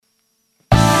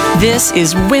This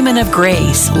is Women of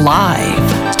Grace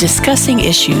Live, discussing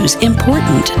issues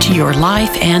important to your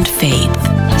life and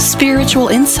faith, spiritual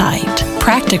insight,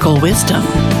 practical wisdom.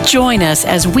 Join us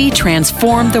as we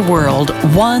transform the world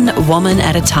one woman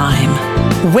at a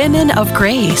time. Women of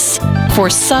Grace, for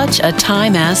such a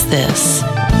time as this.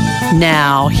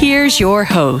 Now, here's your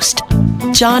host,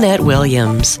 Johnnette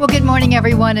Williams. Well, good morning,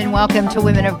 everyone, and welcome to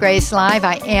Women of Grace Live.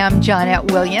 I am Johnnette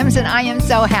Williams, and I am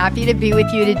so happy to be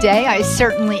with you today. I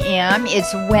certainly am.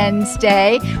 It's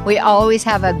Wednesday. We always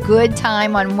have a good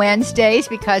time on Wednesdays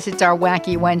because it's our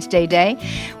Wacky Wednesday day.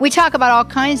 We talk about all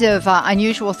kinds of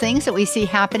unusual things that we see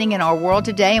happening in our world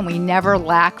today, and we never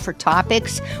lack for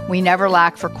topics. We never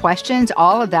lack for questions.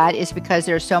 All of that is because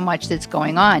there's so much that's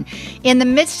going on. In the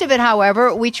midst of it,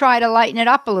 however, we try to lighten it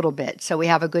up a little bit so we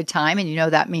have a good time, and you know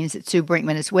that means that Sue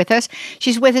Brinkmann is with us.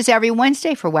 She's with us every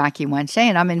Wednesday for Wacky Wednesday,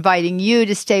 and I'm inviting you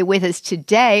to stay with us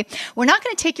today. We're not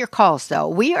going to take your calls, though.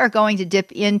 We are going to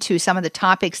dip into some of the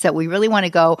topics that we really want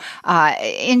to go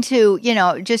into,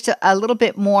 just a little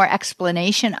bit more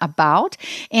explanation about.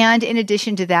 And in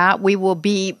addition to that, we will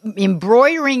be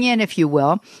embroidering in, if you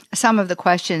will, some of the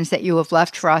questions that you have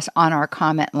left for us on our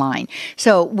comment line.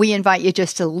 So we invite you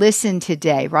just to listen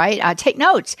today, right? Take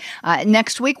notes.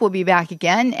 Next week, we'll be back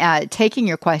again taking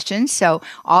your questions. So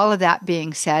all of that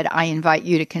being said, I invite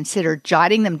you to consider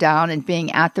jotting them down and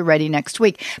being at the ready next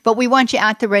week. But we want you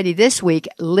at the ready this week,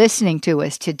 listening to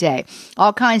us today.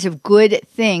 All kinds of good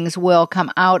things will come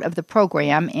out of the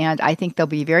program, and I think they'll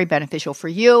be very beneficial for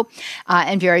you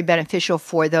and very beneficial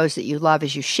for those that you love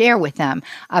as you share with them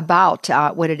about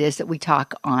what it is that we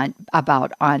talk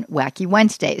about on Wacky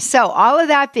Wednesdays. So all of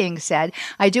that being said,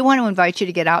 I do want to invite you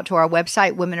to get out to our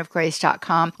website,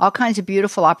 womenofgrace.com. All kinds of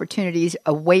beautiful opportunities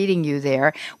awaiting you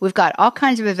there. We've got all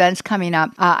kinds of events coming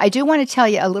up. I do want to tell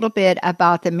you a little bit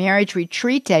about the marriage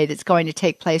retreat day that's going to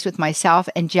take place with myself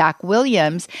and Jack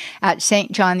Williams at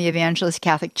St. John the Evangelist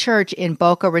Catholic Church in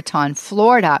Boca Raton,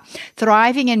 Florida.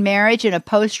 Thriving in marriage in a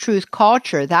post-truth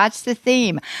culture. That's the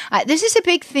theme. This is a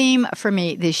big theme for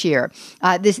me this year.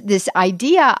 This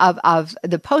idea of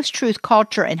the post-truth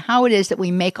culture and how it is that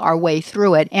we make our way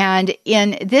through it. And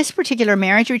in this particular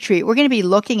marriage retreat, we're going to be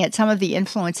looking at some of the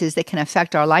influences that can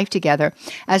affect our life together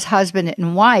as husband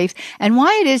and wife, and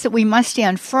why it is that we must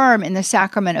stand firm in the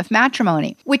sacrament of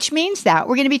matrimony, which means that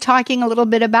we're going to be talking a little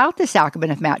bit about the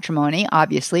sacrament of matrimony,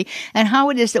 obviously, and how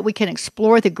it is that we can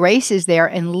explore the graces there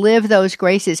and live those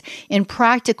graces in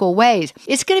practical ways.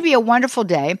 It's going to be a wonderful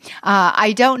day.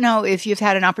 I don't know if you've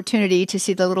had an opportunity to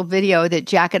see the little video that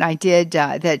Jack and I did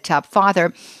that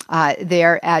Father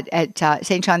there at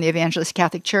St. John the Evangelist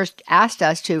Catholic Church asked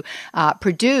us to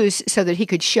produce so that he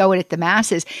could show it at the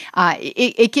masses.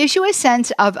 It gives you a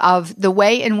sense of the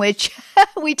way in which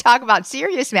we talk about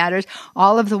serious matters,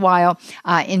 all of the while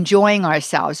enjoying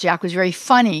ourselves. Jack was very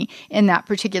funny in that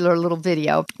particular little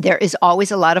video. There is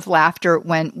always a lot of laughter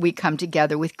when we come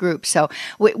together with groups. So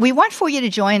we want for you to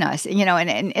join us,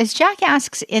 and as Jack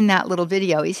asks in that little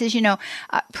video, he says,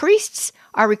 priests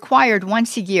are required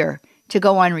once a year to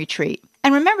go on retreat.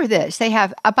 And remember this, they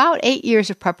have about 8 years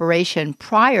of preparation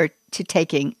prior to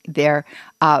taking their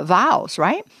vows,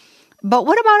 right? But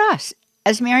what about us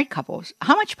as married couples?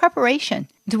 How much preparation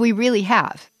do we really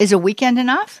have? Is a weekend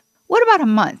enough? What about a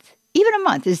month? Even a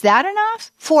month, is that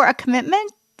enough for a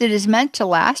commitment that is meant to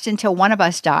last until one of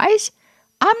us dies?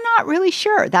 I'm not really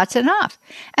sure that's enough.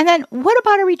 And then what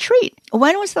about a retreat?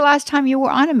 When was the last time you were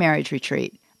on a marriage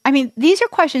retreat? I mean, these are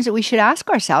questions that we should ask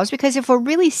ourselves, because if we're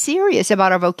really serious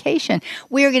about our vocation,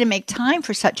 we are going to make time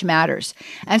for such matters.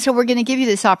 And so we're going to give you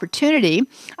this opportunity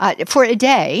for a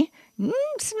day.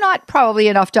 It's not probably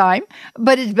enough time,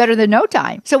 but it's better than no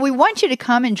time. So we want you to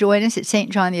come and join us at St.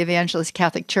 John the Evangelist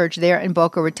Catholic Church there in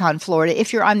Boca Raton, Florida,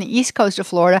 if you're on the east coast of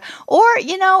Florida, or,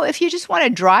 if you just want to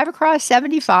drive across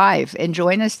 75 and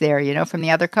join us there, from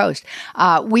the other coast.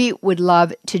 We would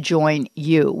love to join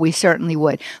you. We certainly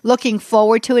would. Looking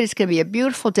forward to it. It's going to be a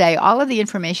beautiful day. All of the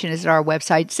information is at our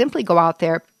website. Simply go out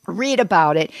there. Read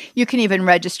about it. You can even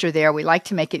register there. We like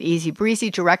to make it easy breezy.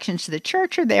 Directions to the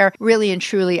church are there. Really and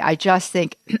truly, I just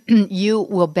think you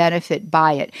will benefit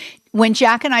by it. When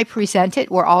Jack and I present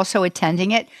it, we're also attending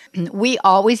it. We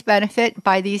always benefit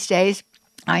by these days.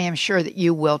 I am sure that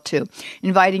you will too.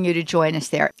 Inviting you to join us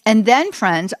there. And then,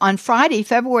 friends, on Friday,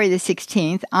 February the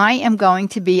 16th, I am going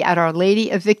to be at Our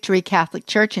Lady of Victory Catholic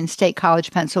Church in State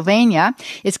College, Pennsylvania.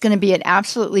 It's going to be an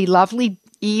absolutely lovely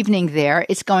evening there.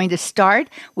 It's going to start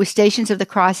with Stations of the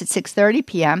Cross at 6:30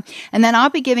 p.m. And then I'll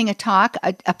be giving a talk,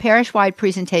 a parish-wide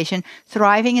presentation,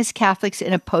 Thriving as Catholics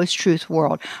in a Post-Truth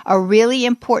World, a really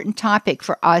important topic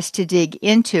for us to dig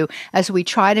into as we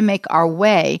try to make our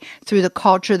way through the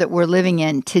culture that we're living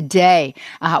in today.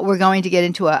 We're going to get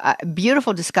into a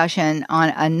beautiful discussion on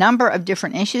a number of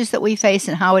different issues that we face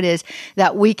and how it is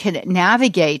that we can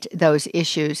navigate those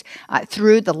issues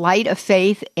through the light of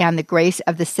faith and the grace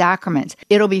of the sacraments.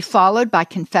 It'll be followed by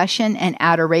confession and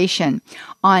adoration.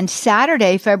 On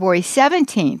Saturday, February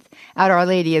 17th, at Our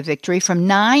Lady of Victory from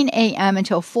 9 a.m.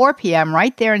 until 4 p.m.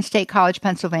 right there in State College,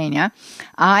 Pennsylvania.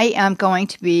 I am going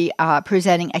to be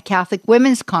presenting a Catholic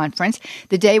Women's Conference.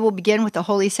 The day will begin with the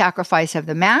Holy Sacrifice of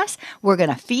the Mass. We're going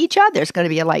to feed you. There's going to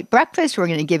be a light breakfast. We're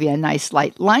going to give you a nice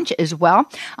light lunch as well.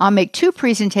 I'll make 2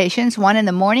 presentations, one in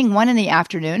the morning, one in the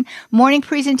afternoon. Morning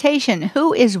presentation,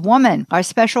 Who is Woman? Our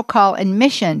special call and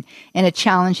mission in a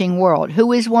challenging world.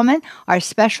 Who is woman? Our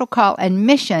special call and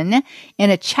mission in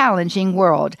a challenging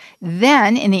world.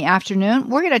 Then in the afternoon,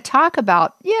 we're going to talk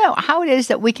about, how it is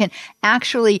that we can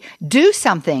actually do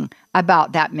something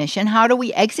about that mission. How do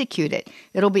we execute it?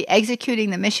 It'll be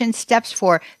executing the mission steps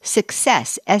for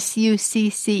success,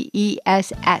 SUCCESS.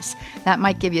 That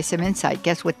might give you some insight.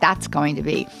 Guess what that's going to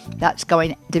be? That's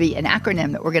going to be an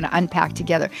acronym that we're going to unpack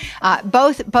together.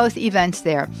 Both events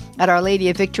there at Our Lady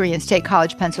of Victory in State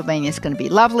College, Pennsylvania is going to be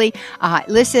lovely.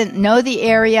 Listen, know the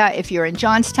area. If you're in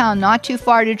Johnstown, not too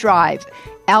far to drive.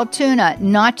 Altoona,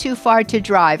 not too far to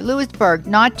drive. Lewisburg,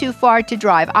 not too far to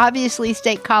drive. Obviously,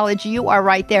 State College, you are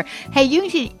right there. Hey, you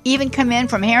can even come in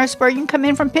from Harrisburg. You can come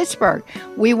in from Pittsburgh.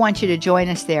 We want you to join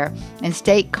us there in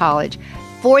State College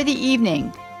for the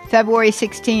evening, February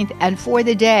 16th, and for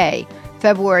the day,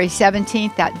 February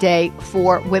 17th, that day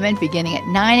for women, beginning at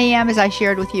 9 a.m., as I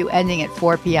shared with you, ending at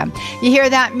 4 p.m. You hear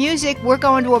that music? We're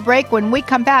going to a break. When we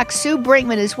come back, Sue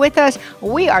Brinkmann is with us.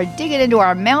 We are digging into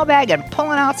our mailbag and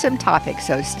pulling out some topics,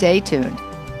 so stay tuned.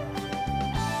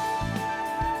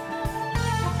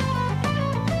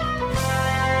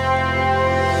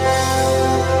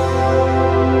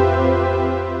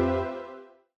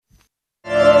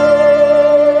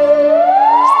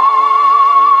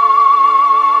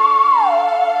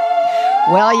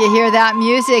 Well, you hear that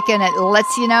music and it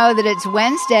lets you know that it's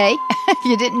Wednesday, if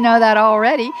you didn't know that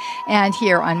already. And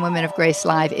here on Women of Grace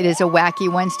Live, it is a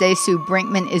Wacky Wednesday. Sue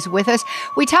Brinkmann is with us.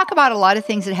 We talk about a lot of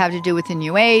things that have to do with the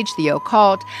New Age, the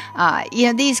occult,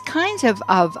 these kinds of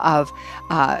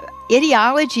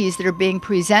ideologies that are being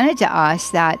presented to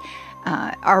us that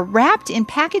are wrapped in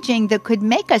packaging that could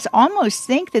make us almost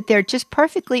think that they're just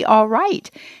perfectly all right.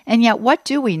 And yet, what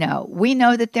do we know? We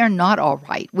know that they're not all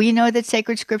right. We know that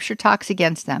sacred scripture talks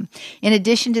against them. In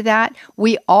addition to that,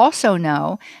 we also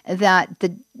know that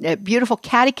the beautiful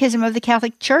catechism of the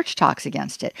Catholic Church talks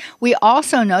against it. We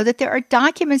also know that there are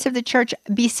documents of the Church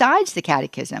besides the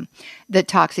catechism that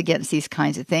talks against these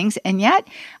kinds of things. And yet,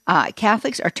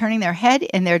 Catholics are turning their head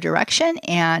in their direction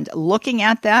and looking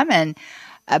at them and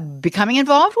becoming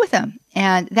involved with them.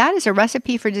 And that is a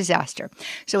recipe for disaster.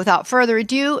 So without further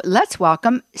ado, let's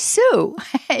welcome Sue.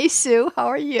 Hey, Sue, how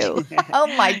are you? Oh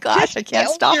my gosh, I can't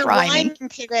stop rhyming. Rhyming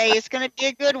today. It's going to be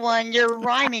a good one. You're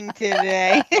rhyming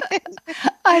today.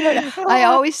 I don't know.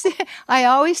 I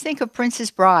always think of Princess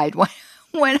Bride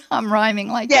when I'm rhyming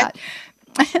like that.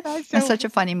 It's such a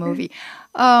funny movie.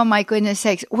 Oh, my goodness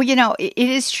sakes. Well, it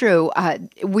is true.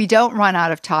 We don't run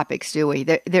out of topics, do we?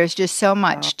 There's just so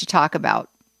much to talk about.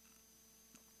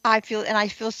 I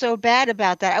feel so bad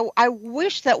about that. I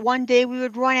wish that one day we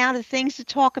would run out of things to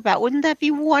talk about. Wouldn't that be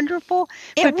wonderful?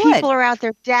 But people are out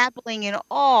there dabbling in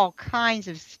all kinds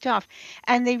of stuff,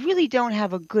 and they really don't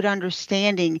have a good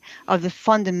understanding of the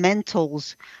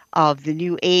fundamentals of the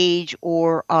New Age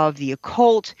or of the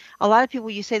occult. A lot of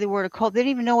people, you say the word occult, they don't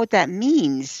even know what that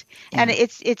means. Yeah. And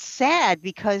it's sad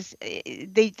because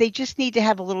they just need to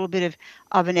have a little bit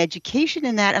of an education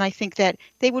in that, and I think that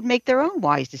they would make their own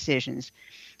wise decisions.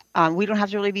 We don't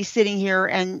have to really be sitting here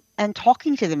and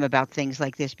talking to them about things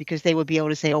like this, because they would be able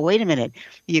to say, oh, wait a minute,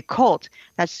 the occult,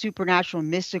 that's supernatural,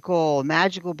 mystical,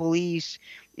 magical beliefs.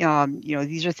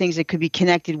 These are things that could be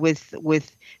connected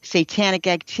with satanic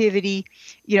activity.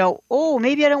 Oh,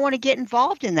 maybe I don't want to get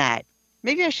involved in that.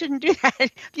 Maybe I shouldn't do that.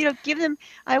 Give them,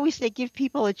 I always say, give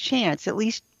people a chance, at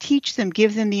least teach them,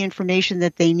 give them the information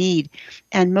that they need.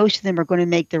 And most of them are going to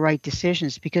make the right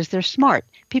decisions because they're smart.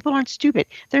 People aren't stupid.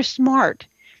 They're smart.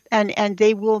 And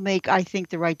they will make, I think,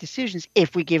 the right decisions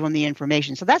if we give them the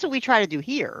information. So that's what we try to do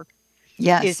here.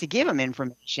 Yes. Is to give them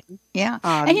information. Yeah.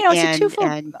 And it's a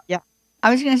twofold. I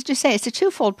was going to just say it's a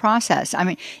twofold process. I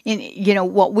mean,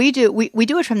 what we do, we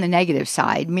do it from the negative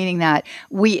side, meaning that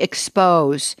we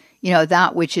expose,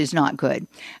 that which is not good.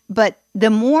 But the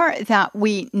more that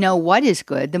we know what is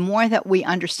good, the more that we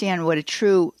understand what a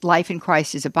true life in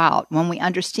Christ is about. When we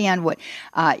understand what,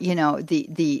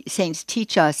 the saints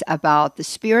teach us about the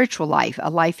spiritual life,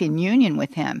 a life in union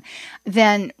with Him,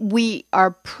 then we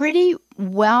are pretty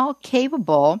well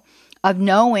capable of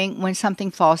knowing when something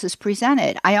false is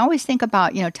presented. I always think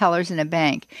about, tellers in a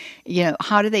bank.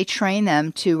 How do they train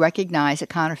them to recognize a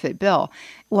counterfeit bill?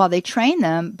 Well, they train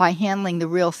them by handling the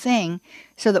real thing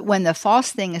so that when the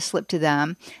false thing is slipped to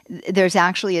them, there's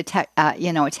actually a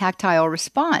tactile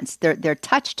response. Their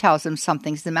touch tells them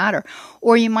something's the matter.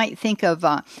 Or you might think of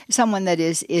someone that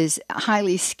is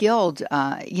highly skilled,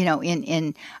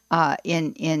 in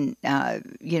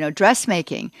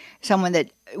dressmaking, someone that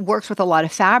works with a lot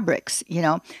of fabrics.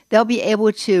 They'll be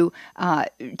able to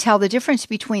tell the difference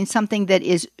between something that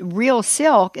is real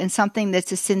silk and something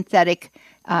that's a synthetic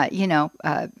what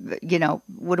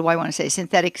do I want to say?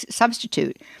 Synthetic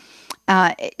substitute.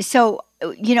 So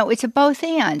it's a both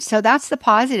and. So that's the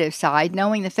positive side,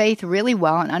 knowing the faith really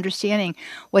well and understanding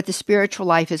what the spiritual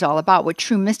life is all about, what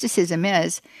true mysticism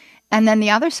is. And then the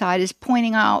other side is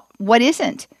pointing out what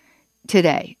isn't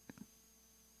today.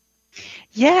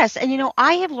 Yes. And,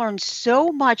 I have learned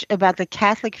so much about the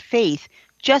Catholic faith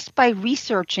just by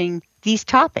researching these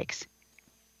topics.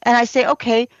 And I say,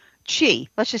 okay, Chi,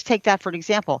 let's just take that for an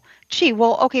example. Chi,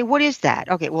 well, okay, what is that?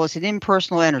 Okay, well, it's an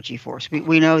impersonal energy force.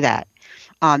 We know that.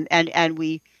 And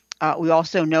we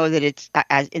also know that it's,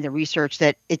 as in the research,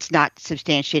 that it's not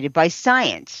substantiated by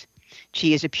science. Chi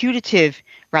is a putative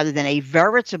rather than a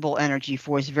veritable energy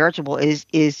force. Veritable is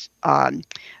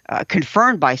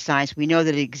confirmed by science. We know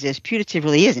that it exists. Putative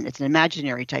really isn't. It's an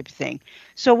imaginary type of thing.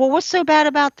 So, well, what's so bad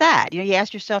about that? You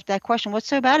ask yourself that question. What's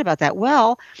so bad about that?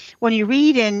 Well, when you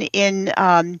read in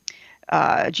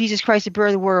Jesus Christ, the Bearer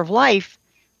of the Word of Life,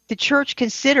 the Church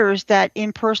considers that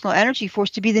impersonal energy force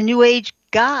to be the New Age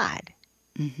God.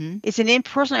 Mm-hmm. It's an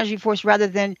impersonal energy force rather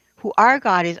than who our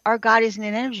God is. Our God isn't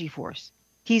an energy force.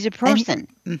 He's a person.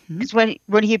 Because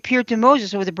when he appeared to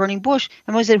Moses over the burning bush,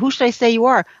 and Moses said, "Who should I say you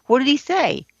are?" What did he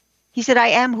say? He said, "I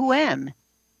am who am."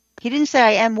 He didn't say,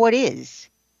 "I am what is."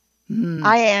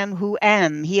 I am who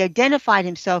am. He identified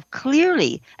himself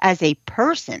clearly as a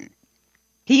person.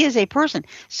 He is a person.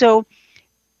 So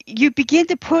you begin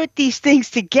to put these things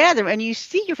together and you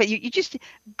see your face. You just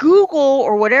Google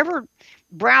or whatever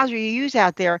browser you use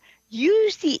out there,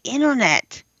 use the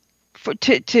internet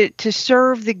to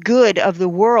serve the good of the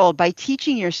world by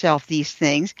teaching yourself these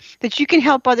things that you can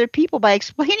help other people by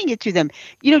explaining it to them.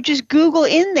 Just Google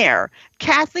in there,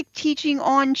 Catholic teaching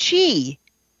on Chi,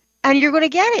 and you're going to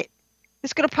get it.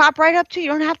 It's going to pop right up to you.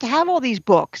 You don't have to have all these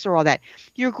books or all that.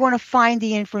 You're going to find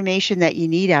the information that you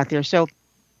need out there. So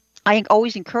I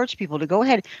always encourage people to go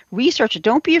ahead, research it.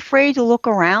 Don't be afraid to look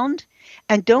around,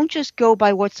 and don't just go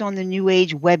by what's on the New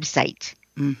Age website.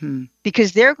 Mm-hmm.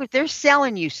 Because they're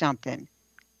selling you something.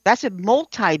 That's a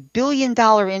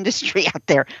multi-billion-dollar industry out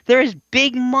there. There is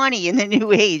big money in the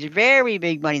New Age, very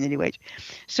big money in the New Age.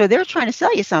 So they're trying to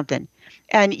sell you something,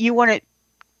 and you want to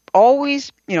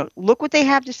always, look what they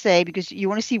have to say because you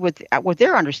want to see what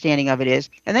their understanding of it is,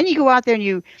 and then you go out there and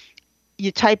you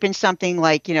type in something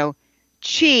like,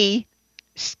 Chi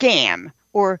scam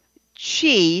or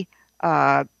Chi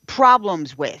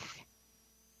problems with.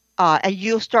 And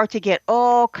you'll start to get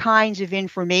all kinds of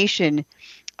information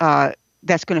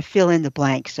that's going to fill in the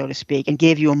blank, so to speak, and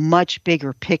give you a much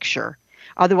bigger picture.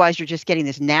 Otherwise, you're just getting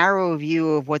this narrow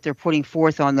view of what they're putting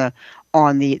forth on their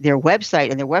website,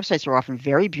 and their websites are often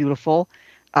very beautiful.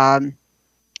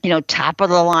 Top of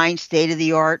the line, state of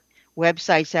the art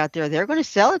websites out there. They're going to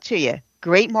sell it to you.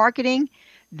 Great marketing.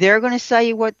 They're going to sell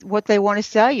you what they want to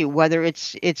sell you, whether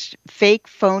it's fake,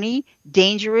 phony,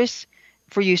 dangerous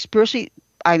for you spiritually.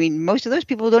 I mean, most of those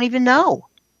people don't even know.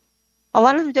 A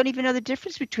lot of them don't even know the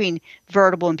difference between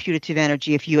veritable and putative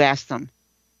energy if you ask them.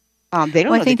 They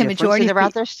don't know the difference, so they're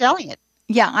out there selling it.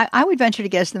 Yeah, I would venture to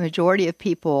guess the majority of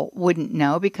people wouldn't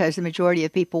know because the majority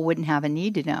of people wouldn't have a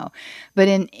need to know. But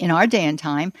in our day and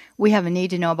time, we have a need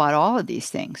to know about all of these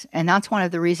things. And that's one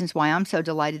of the reasons why I'm so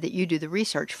delighted that you do the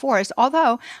research for us.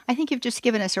 Although I think you've just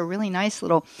given us a really nice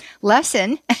little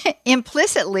lesson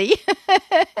implicitly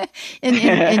in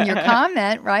your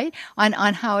comment, right,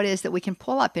 on how it is that we can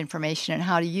pull up information and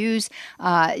how to use,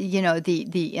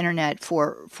 the internet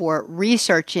for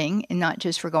researching and not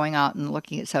just for going out and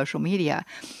looking at social media.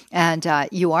 And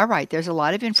you are right. There's a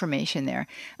lot of information there.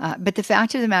 But the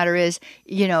fact of the matter is,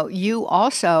 you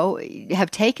also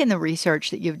have taken the research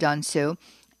that you've done, Sue,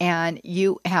 and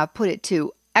you have put it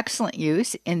to excellent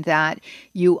use in that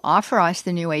you offer us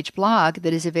the New Age blog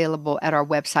that is available at our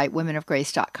website,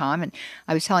 womenofgrace.com. And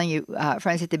I was telling you,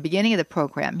 friends, at the beginning of the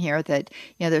program here that,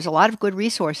 there's a lot of good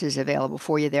resources available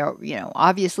for you there.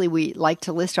 Obviously we like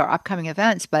to list our upcoming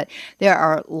events, but there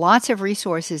are lots of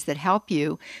resources that help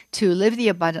you to live the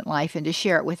abundant life and to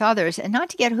share it with others and not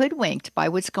to get hoodwinked by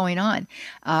what's going on.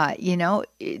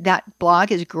 That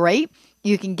blog is great.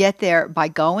 You can get there by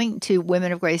going to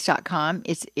womenofgrace.com.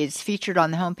 It's featured on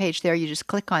the homepage there. You just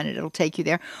click on it. It'll take you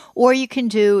there. Or you can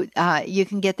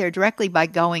get there directly by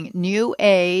going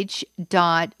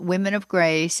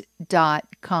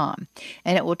newage.womenofgrace.com,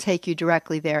 and it will take you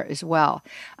directly there as well.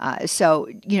 So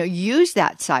use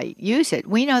that site. Use it.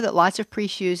 We know that lots of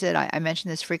priests use it. I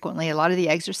mention this frequently. A lot of the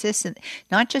exorcists, and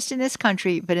not just in this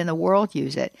country, but in the world,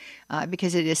 use it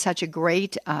because it is such a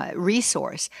great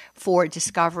resource for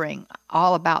discovering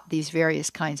all about these various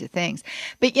kinds of things.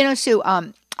 But, Sue,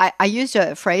 I used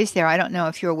a phrase there. I don't know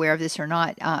if you're aware of this or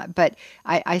not, but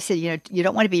I said, you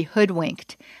don't want to be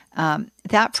hoodwinked.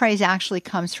 That phrase actually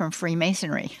comes from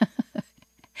Freemasonry.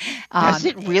 Does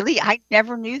it really? I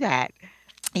never knew that.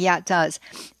 Yeah, it does.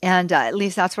 And at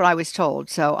least that's what I was told.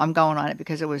 So I'm going on it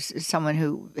because it was someone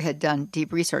who had done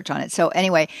deep research on it. So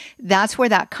anyway, that's where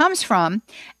that comes from.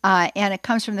 And it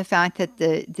comes from the fact that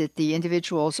the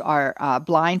individuals are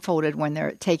blindfolded when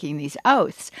they're taking these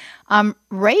oaths. I'm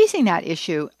raising that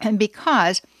issue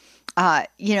because a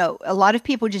lot of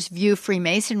people just view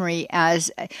Freemasonry as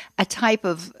a type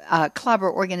of club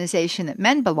or organization that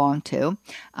men belong to.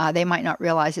 They might not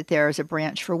realize that there is a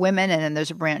branch for women, and then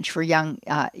there's a branch for young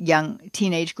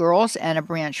teenage girls, and a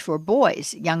branch for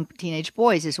boys, young teenage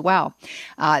boys as well.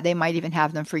 They might even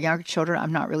have them for younger children.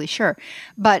 I'm not really sure.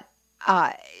 But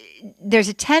there's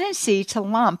a tendency to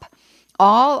lump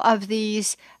all of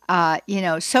these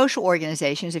social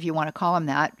organizations, if you want to call them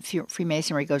that.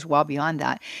 Freemasonry goes well beyond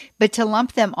that, but to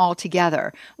lump them all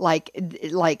together, like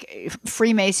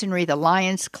Freemasonry, the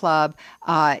Lions Club,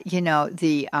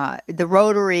 the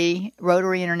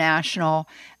Rotary International,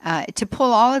 to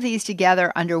pull all of these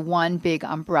together under one big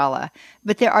umbrella.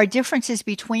 But there are differences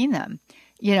between them.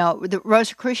 The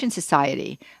Rosicrucian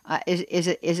Society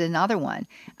is another one.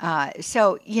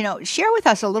 So, share with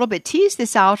us a little bit, tease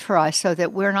this out for us so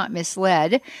that we're not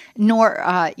misled,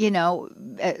 nor,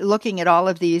 looking at all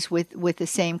of these with the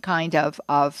same kind of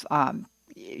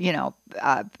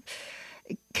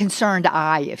concerned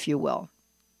eye, if you will.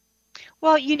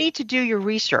 Well, you need to do your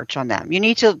research on them. You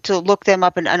need to look them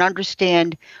up and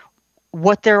understand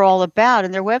what they're all about,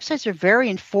 and their websites are very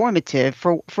informative.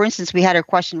 For instance, we had a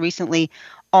question recently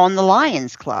on the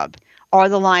Lions Club. Are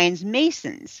the Lions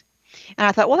Masons? And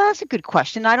I thought, well, that's a good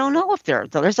question. I don't know if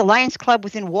there's a Lions Club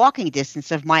within walking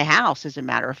distance of my house, as a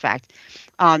matter of fact.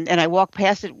 And I walk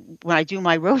past it when I do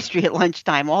my rosary at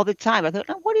lunchtime all the time. I thought,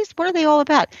 oh, what are they all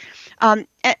about? And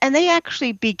they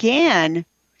actually began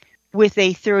with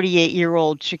a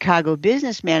 38-year-old Chicago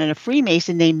businessman and a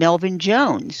Freemason named Melvin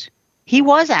Jones. He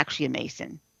was actually a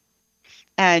Mason.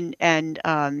 And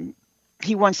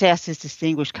he once asked his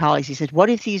distinguished colleagues, he said, what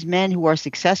if these men who are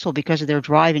successful because of their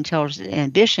drive, intelligence, and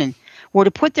ambition were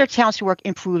to put their talents to work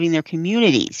improving their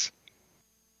communities?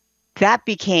 That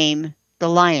became the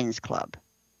Lions Club.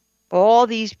 All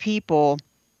these people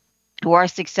who are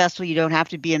successful, you don't have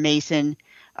to be a Mason.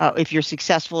 If you're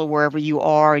successful wherever you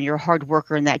are and you're a hard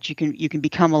worker and that you can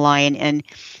become a Lion, and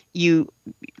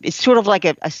it's sort of like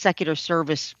a secular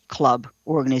service club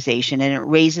organization, and it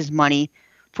raises money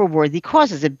for worthy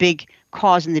causes. A big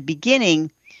cause in the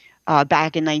beginning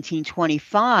back in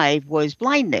 1925 was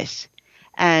blindness,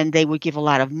 and they would give a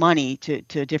lot of money to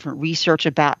different research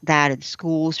about that in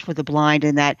schools for the blind,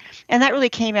 and that really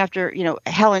came after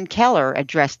Helen Keller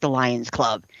addressed the Lions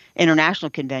Club International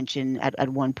Convention at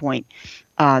one point.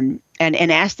 And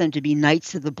asked them to be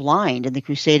Knights of the Blind in the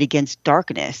crusade against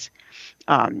darkness.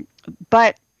 And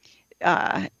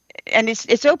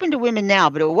it's open to women now,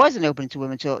 but it wasn't open to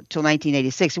women till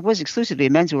 1986. It was exclusively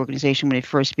a men's organization when it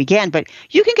first began. But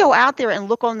you can go out there and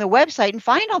look on the website and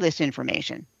find all this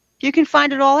information. You can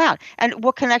find it all out. And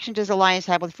what connection does Alliance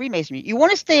have with Freemasonry? You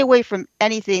want to stay away from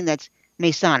anything that's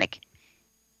Masonic.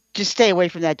 Just stay away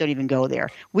from that. Don't even go there.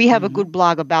 We have a good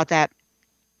blog about that.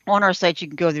 On our site, you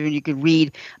can go there and you can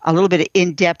read a little bit of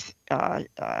in-depth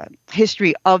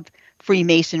history of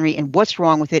Freemasonry and what's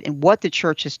wrong with it and what the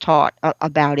church has taught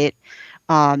about it,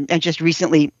 and just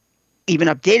recently even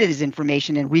updated his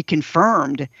information and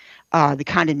reconfirmed the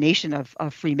condemnation of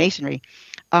Freemasonry.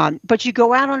 But you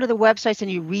go out onto the websites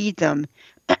and you read them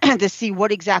to see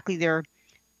what exactly they're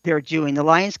doing. The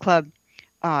Lions Club,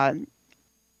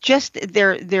 just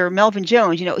their Melvin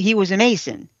Jones, he was a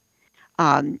Mason.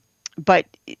 But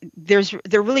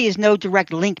there really is no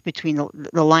direct link between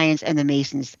the Lions and the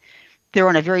Masons. They're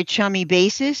on a very chummy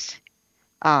basis,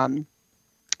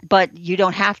 but you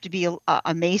don't have to be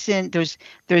a Mason.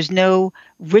 There's no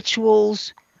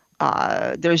rituals.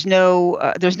 There's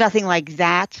nothing like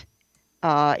that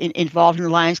involved in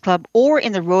the Lions Club or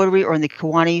in the Rotary or in the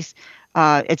Kiwanis,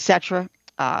 etc.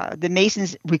 The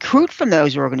Masons recruit from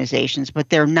those organizations, but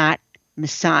they're not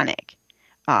Masonic.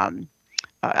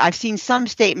 I've seen some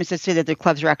statements that say that their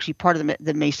clubs are actually part of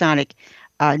the Masonic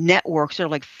network, sort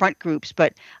of like front groups,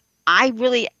 but I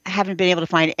really haven't been able to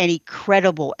find any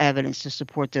credible evidence to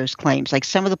support those claims. Like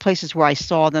some of the places where I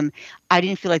saw them, I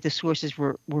didn't feel like the sources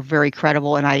were very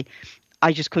credible, and I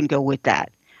just couldn't go with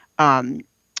that.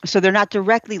 So they're not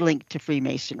directly linked to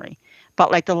Freemasonry.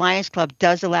 But like the Lions Club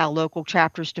does allow local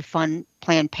chapters to fund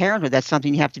Planned Parenthood. That's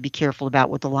something you have to be careful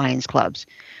about with the Lions Clubs.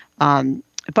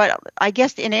 But I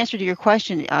guess in answer to your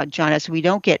question, Johnnette, so we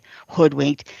don't get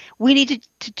hoodwinked, we need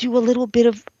to do a little bit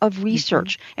of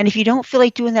research. Mm-hmm. And if you don't feel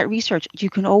like doing that research, you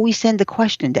can always send the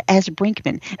question to Sue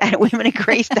Brinkmann at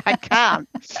womenofgrace.com.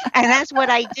 And that's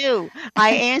what I do. I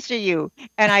answer you,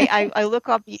 and I look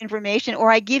up the information,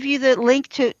 or I give you the link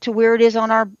to where it is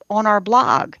on our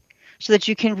blog, so that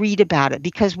you can read about it,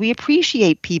 because we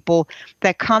appreciate people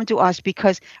that come to us,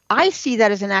 because I see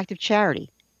that as an act of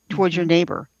charity towards your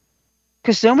neighbor.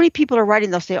 Because so many people are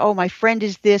writing, they'll say, oh, my friend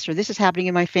is this, or this is happening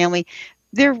in my family.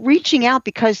 They're reaching out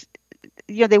because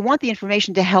they want the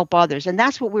information to help others. And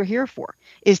that's what we're here for,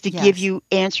 is to give you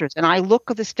answers. And I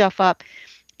look the stuff up.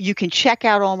 You can check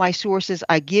out all my sources.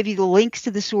 I give you the links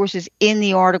to the sources in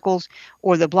the articles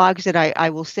or the blogs that I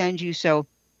will send you. So,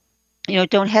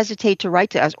 don't hesitate to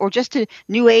write to us, or just to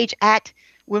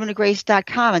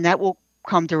newage@womenofgrace.com, and that will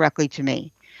come directly to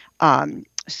me.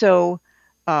 Just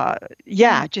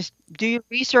do your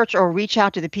research, or reach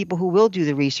out to the people who will do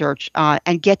the research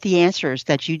and get the answers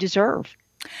that you deserve.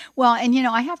 Well, and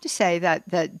I have to say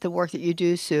that the work that you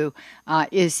do, Sue,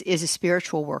 is a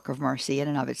spiritual work of mercy in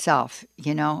and of itself.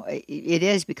 It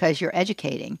is, because you're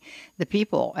educating the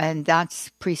people, and that's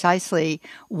precisely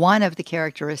one of the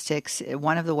characteristics,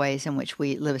 one of the ways in which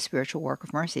we live a spiritual work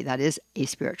of mercy. That is a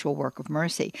spiritual work of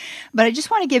mercy. But I just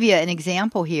want to give you an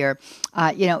example here.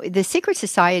 The secret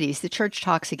societies, the church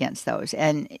talks against those,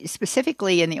 and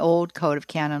specifically in the old Code of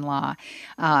Canon Law,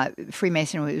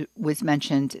 Freemasonry was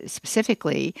mentioned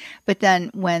specifically. But then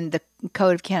when the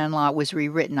Code of Canon Law was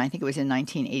rewritten, I think it was in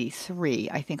 1983,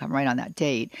 I think I'm right on that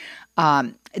date,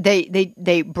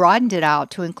 they broadened it out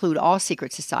to include all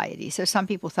secret societies. So some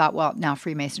people thought, well, now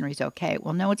Freemasonry is okay.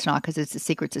 Well, no, it's not, because it's a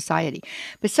secret society.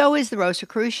 But so is the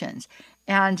Rosicrucians.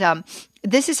 And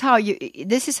this is how you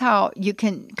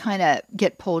can kind of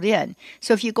get pulled in.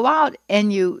 So if you go out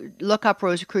and you look up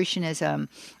Rosicrucianism,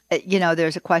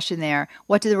 there's a question there.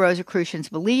 What do the Rosicrucians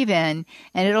believe in?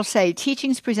 And it'll say,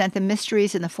 teachings present the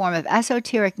mysteries in the form of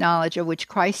esoteric knowledge of which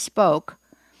Christ spoke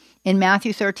in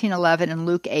Matthew 13:11 and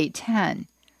Luke 8:10.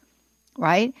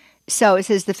 Right? So it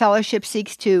says the fellowship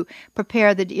seeks to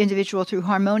prepare the individual through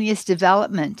harmonious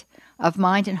development of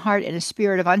mind and heart in a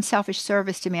spirit of unselfish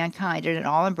service to mankind and an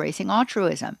all-embracing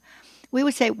altruism. We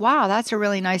would say, wow, that's a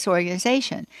really nice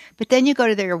organization. But then you go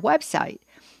to their website,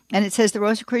 and it says the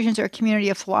Rosicrucians are a community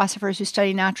of philosophers who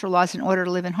study natural laws in order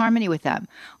to live in harmony with them.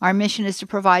 Our mission is to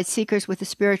provide seekers with the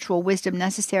spiritual wisdom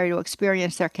necessary to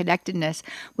experience their connectedness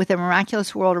with the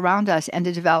miraculous world around us and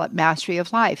to develop mastery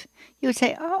of life. You would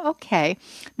say, oh, okay.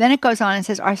 Then it goes on and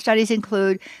says, our studies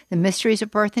include the mysteries of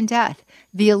birth and death,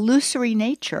 the illusory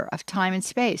nature of time and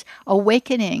space,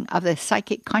 awakening of the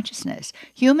psychic consciousness,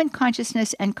 human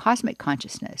consciousness and cosmic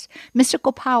consciousness,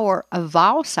 mystical power of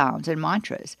vowel sounds and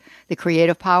mantras, the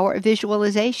creative power of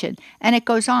visualization, and it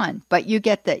goes on. But you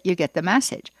get the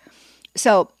message.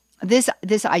 So this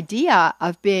idea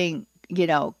of being,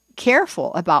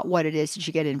 careful about what it is that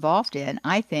you get involved in,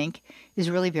 I think,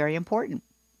 is really very important.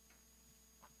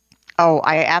 Oh,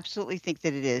 I absolutely think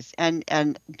that it is.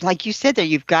 And like you said there,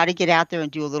 you've got to get out there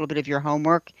and do a little bit of your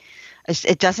homework.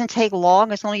 It doesn't take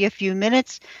long. It's only a few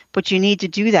minutes, but you need to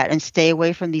do that and stay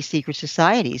away from these secret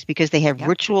societies, because they have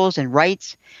rituals and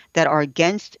rites that are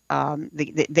against,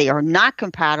 they are not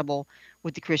compatible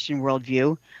with the Christian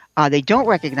worldview. They don't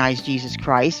recognize Jesus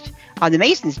Christ. The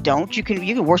Masons don't. You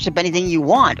can worship anything you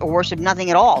want, or worship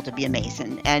nothing at all to be a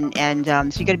Mason. And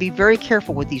so you got to be very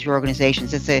careful with these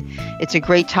organizations. It's a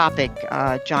great topic,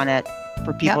 Johnnette.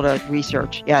 for people to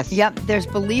research. Yes. Yep. There's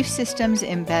belief systems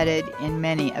embedded in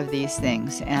many of these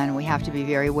things, and we have to be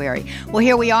very wary. Well,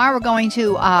 here we are. We're going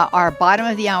to our bottom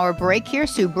of the hour break here.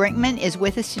 Sue Brinkmann is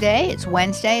with us today. It's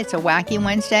Wednesday. It's a Wacky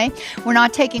Wednesday. We're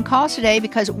not taking calls today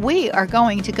because we are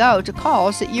going to go to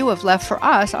calls that you have left for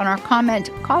us on our comment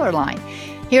caller line.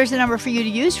 Here's the number for you to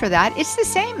use for that. It's the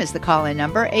same as the call-in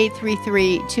number,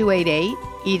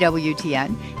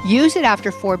 833-288-EWTN. Use it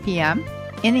after 4 p.m.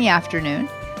 in the afternoon.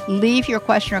 Leave your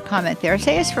question or comment there.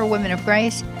 Say it's for Women of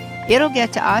Grace. It'll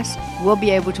get to us. We'll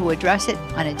be able to address it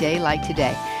on a day like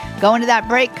today. Going to that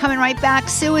break, coming right back.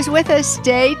 Sue is with us.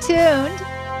 Stay tuned.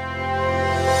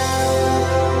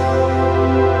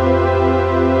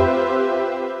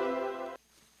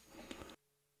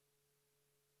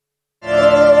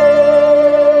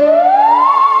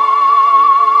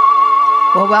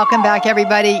 Well, welcome back,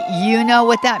 everybody. You know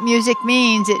what that music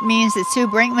means. It means that Sue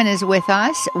Brinkmann is with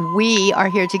us. We are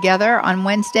here together on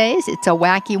Wednesdays. It's a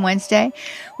Wacky Wednesday.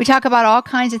 We talk about all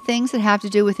kinds of things that have to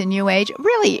do with the New Age.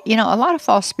 Really, a lot of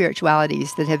false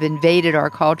spiritualities that have invaded our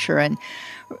culture and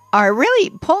are really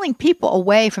pulling people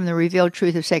away from the revealed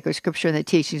truth of sacred scripture and the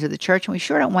teachings of the church, and we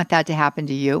sure don't want that to happen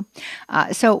to you.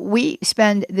 So we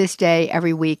spend this day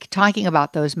every week talking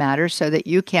about those matters so that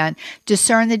you can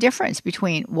discern the difference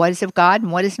between what is of God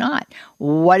and what is not,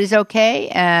 what is okay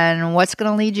and what's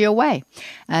going to lead you away.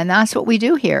 And that's what we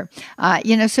do here. And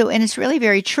it's really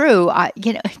very true.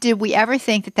 Did we ever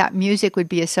think that music would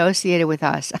be associated with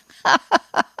us?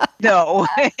 No.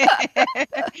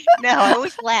 No, I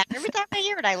always laugh. Every time I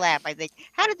hear it, I laugh. I think,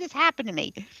 how did this happen to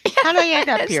me? How did I end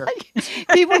up here?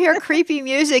 People hear creepy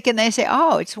music and they say,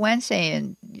 oh, it's Wednesday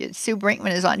and Sue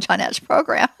Brinkmann is on Johnnette's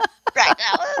program. Right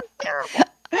now, it's terrible.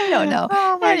 I don't know.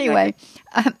 Oh, anyway,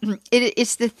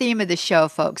 it's the theme of the show,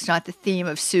 folks, not the theme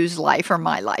of Sue's life or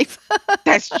my life.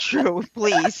 That's true.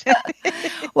 Please.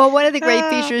 Well, one of the great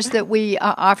features that we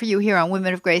offer you here on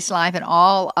Women of Grace Live and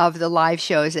all of the live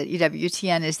shows at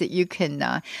EWTN is that you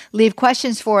can leave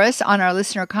questions for us on our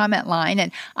listener comment line.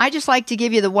 And I just like to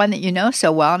give you the one that you know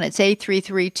so well, and it's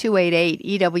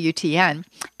 833-288-EWTN.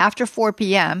 After 4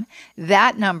 p.m.,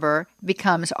 that number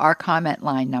becomes our comment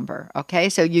line number. Okay,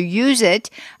 so you use it,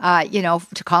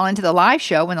 to call into the live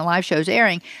show when the live show is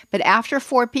airing. But after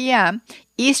 4 p.m.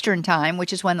 Eastern Time,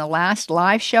 which is when the last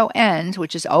live show ends,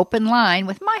 which is open line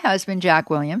with my husband, Jack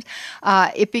Williams,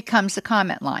 it becomes the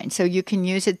comment line. So you can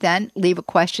use it then, leave a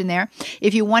question there.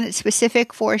 If you want it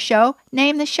specific for a show,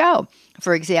 name the show.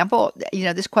 For example,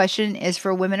 this question is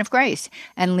for Women of Grace,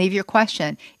 and leave your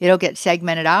question. It'll get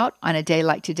segmented out on a day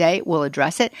like today. We'll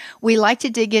address it. We like to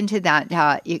dig into that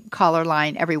caller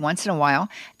line every once in a while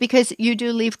because you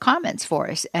do leave comments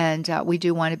for us, and we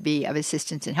do want to be of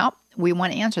assistance and help. We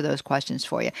want to answer those questions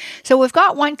for you. So we've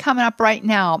got one coming up right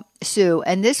now, Sue,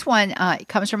 and this one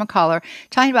comes from a caller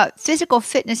talking about physical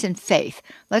fitness and faith.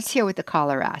 Let's hear what the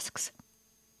caller asks.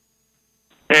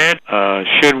 Ed,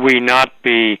 should we not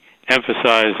be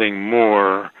emphasizing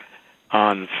more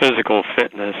on physical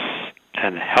fitness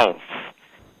and health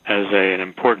as an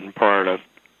important part of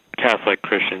Catholic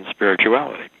Christian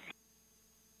spirituality?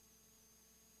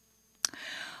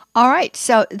 All right,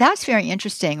 so that's very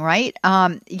interesting, right?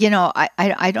 I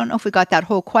don't know if we got that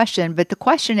whole question, but the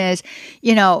question is,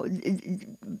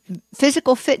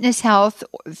 physical fitness health,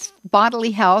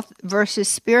 bodily health versus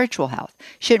spiritual health.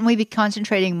 Shouldn't we be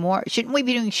concentrating more? Shouldn't we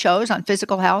be doing shows on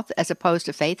physical health as opposed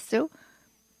to faith, Sue?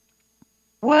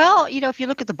 Well, if you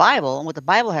look at the Bible and what the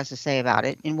Bible has to say about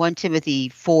it, in 1 Timothy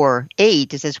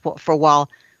 4:8, it says, for while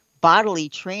bodily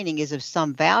training is of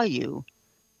some value,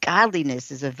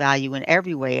 godliness is of value in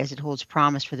every way as it holds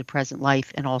promise for the present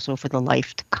life and also for the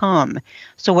life to come.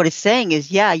 So what it's saying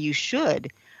is, yeah, you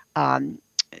should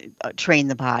train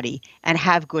the body and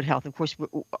have good health. Of course,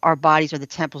 our bodies are the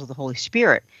temples of the Holy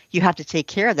Spirit. You have to take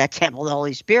care of that temple of the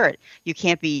Holy Spirit. You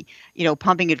can't be,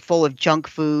 pumping it full of junk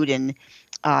food and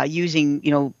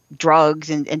using, drugs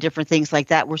and different things like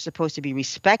that. We're supposed to be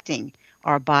respecting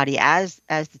our body as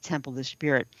the temple of the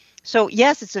Spirit. So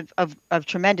yes, it's of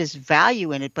tremendous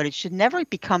value in it, but it should never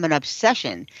become an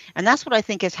obsession. And that's what I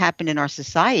think has happened in our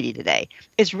society today.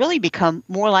 It's really become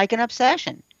more like an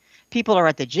obsession. People are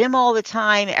at the gym all the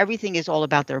time. Everything is all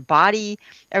about their body.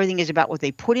 Everything is about what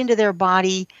they put into their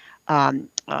body. The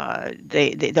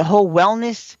whole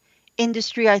wellness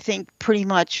industry, I think, pretty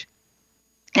much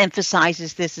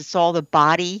emphasizes this. It's all the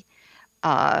body.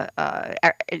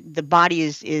 The body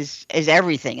is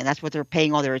everything, and that's what they're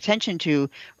paying all their attention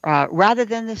to, rather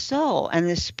than the soul and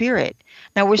the spirit.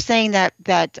 Now we're saying that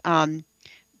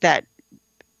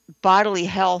bodily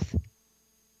health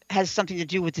has something to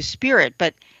do with the spirit,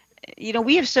 but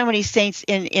we have so many saints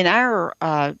in our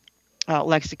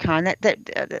lexicon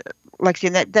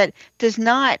lexicon that does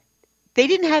not. They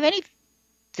didn't have any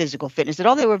physical fitness at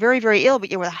all. They were very, very ill, but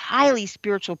they were highly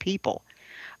spiritual people.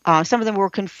 Some of them were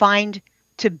confined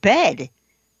to bed.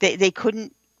 They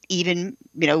couldn't even,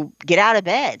 get out of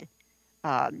bed.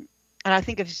 And I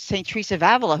think of St. Teresa of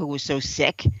Avila, who was so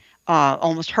sick.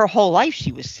 Almost her whole life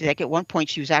she was sick. At one point,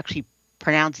 she was actually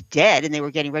pronounced dead, and they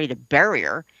were getting ready to bury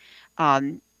her.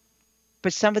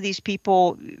 But some of these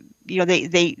people,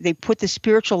 they put the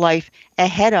spiritual life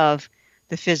ahead of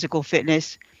the physical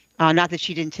fitness. Not that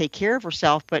she didn't take care of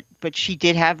herself, but she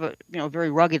did have a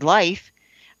very rugged life.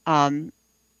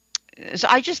 So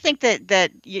I just think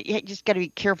that you just got to be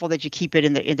careful that you keep it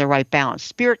in the right balance.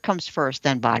 Spirit comes first,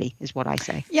 then body, is what I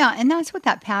say. Yeah, and that's what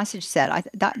that passage said.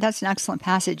 That's an excellent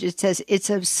passage. It says it's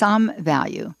of some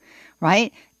value,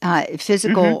 right?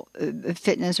 Physical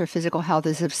fitness or physical health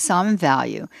is of some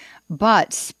value,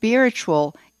 but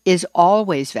spiritual is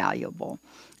always valuable.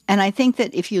 And I think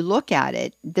that if you look at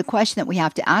it, the question that we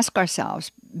have to ask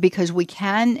ourselves, because we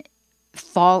can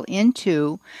fall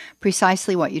into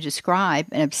precisely what you describe,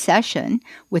 an obsession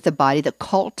with the body, the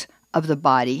cult of the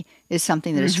body is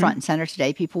something that is front and center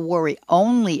today. People worry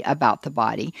only about the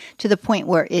body to the point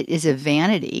where it is a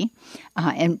vanity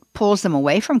and pulls them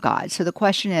away from God. So the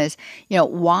question is,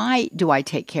 why do I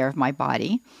take care of my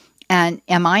body? And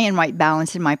am I in right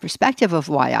balance in my perspective of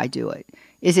why I do it?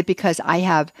 Is it because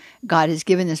God has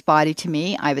given this body to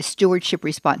me? I have a stewardship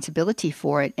responsibility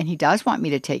for it, and He does want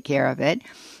me to take care of it.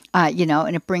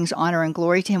 And it brings honor and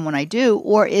glory to Him when I do.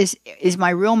 Or is my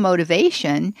real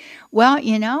motivation,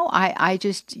 I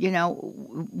just,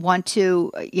 want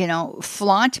to,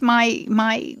 flaunt my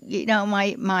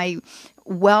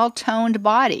well-toned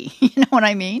body. You know what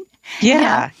I mean?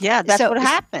 Yeah, that's what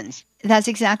happens. That's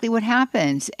exactly what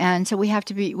happens. And so we have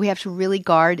to really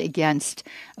guard against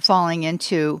falling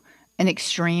into an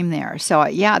extreme there. So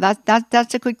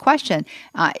that's a good question.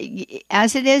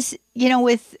 As it is,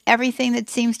 with everything that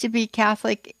seems to be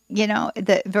Catholic,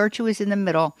 the virtue is in the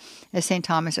middle, as St.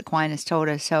 Thomas Aquinas told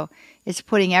us. So it's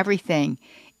putting everything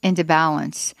into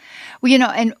balance. Well,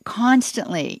 and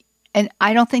constantly, and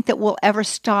I don't think that we'll ever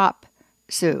stop,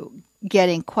 Sue,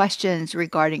 getting questions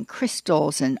regarding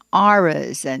crystals and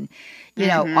auras and,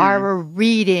 aura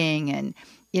reading and,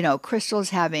 crystals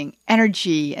having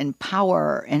energy and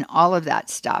power and all of that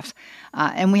stuff.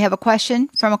 And we have a question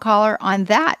from a caller on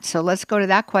that. So let's go to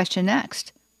that question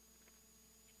next.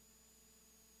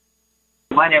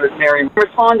 My name is Mary. I'm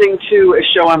responding to a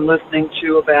show I'm listening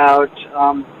to about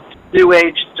New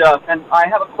Age stuff. And I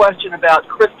have a question about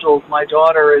crystals. My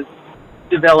daughter has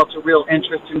developed a real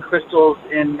interest in crystals,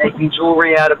 in making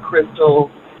jewelry out of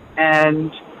crystals. And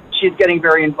she's getting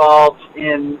very involved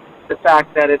in the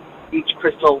fact that each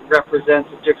crystal represents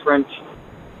a different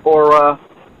aura,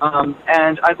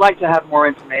 and I'd like to have more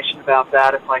information about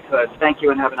that if I could. Thank you,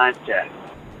 and have a nice day.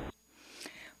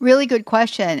 Really good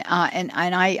question, and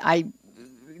I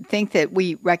think that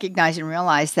we recognize and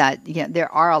realize that there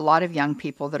are a lot of young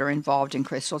people that are involved in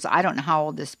crystals. I don't know how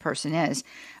old this person is,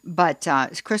 but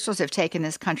crystals have taken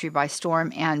this country by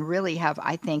storm and really have,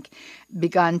 I think,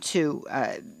 begun to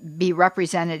be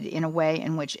represented in a way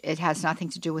in which it has nothing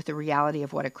to do with the reality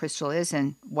of what a crystal is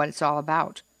and what it's all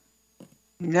about.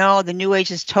 No, the New Age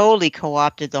has totally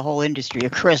co-opted the whole industry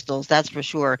of crystals, that's for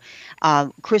sure.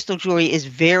 Crystal jewelry is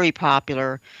very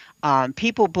popular.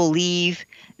 People believe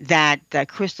that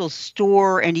crystals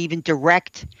store and even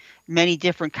direct many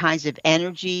different kinds of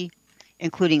energy,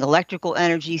 including electrical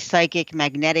energy, psychic,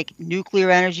 magnetic,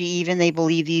 nuclear energy even. They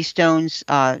believe these stones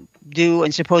do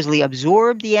and supposedly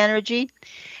absorb the energy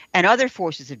and other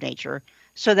forces of nature,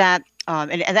 so that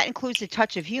and that includes the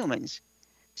touch of humans.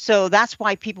 So that's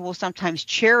why people will sometimes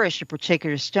cherish a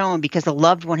particular stone, because a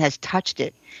loved one has touched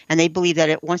it, and they believe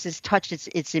that once it's touched,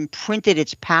 it's imprinted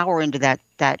its power into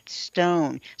that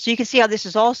stone. So you can see how this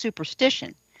is all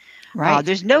superstition. Right.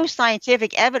 There's no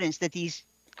scientific evidence that these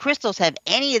crystals have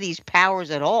any of these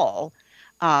powers at all,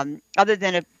 other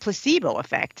than a placebo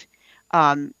effect.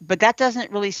 But that doesn't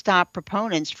really stop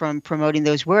proponents from promoting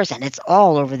those wares, and it's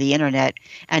all over the internet.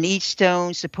 And each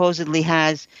stone supposedly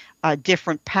has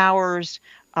different powers.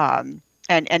 And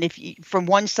if you, from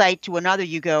one site to another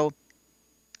you go,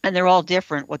 and they're all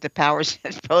different, what the powers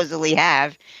supposedly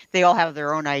have. They all have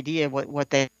their own idea of what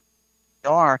they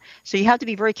are. So you have to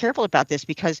be very careful about this,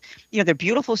 because they're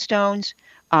beautiful stones,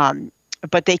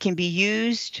 but they can be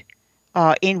used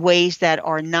in ways that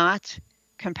are not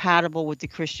compatible with the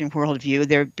Christian worldview.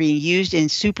 They're being used in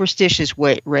superstitious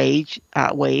ways,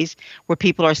 where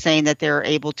people are saying that they're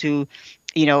able to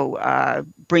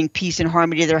bring peace and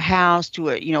harmony to their house,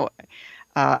 to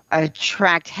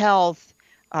attract health,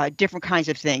 different kinds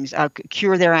of things,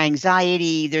 cure their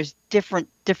anxiety. There's different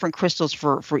crystals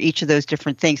for each of those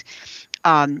different things.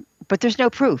 But there's no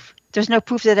proof. There's no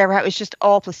proof that ever happened. It's just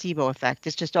all placebo effect.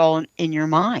 It's just all in your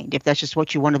mind, if that's just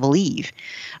what you want to believe.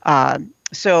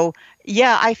 So,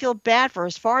 yeah, I feel bad for,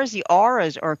 as far as the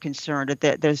auras are concerned,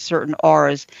 that there's certain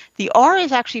auras. The aura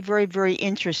is actually very, very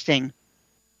interesting,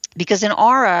 because an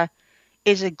aura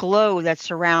is a glow that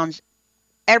surrounds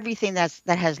everything that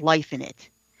has life in it.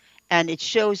 And it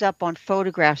shows up on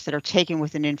photographs that are taken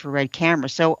with an infrared camera.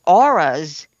 So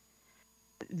auras,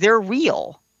 they're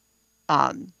real.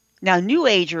 Now, New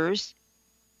Agers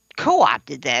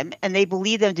co-opted them, and they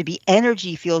believe them to be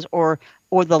energy fields or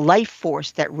the life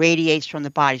force that radiates from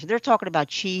the body. So they're talking about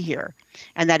chi here,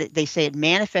 and that they say it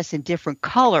manifests in different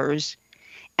colors,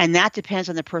 and that depends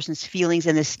on the person's feelings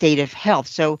and the state of health.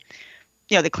 So,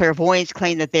 the clairvoyants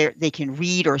claim that they can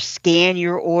read or scan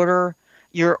your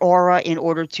aura in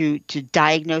order to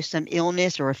diagnose some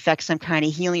illness or affect some kind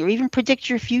of healing or even predict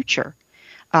your future.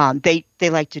 They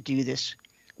like to do this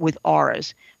with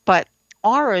auras. But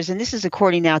auras, and this is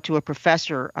according now to a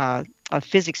professor of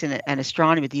physics and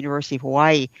astronomy at the University of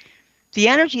Hawaii, the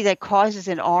energy that causes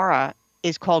an aura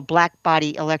is called black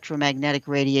body electromagnetic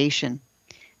radiation.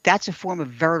 That's a form of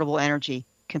veritable energy,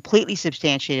 completely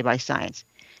substantiated by science.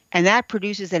 And that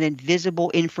produces an invisible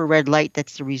infrared light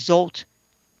that's the result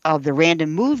of the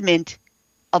random movement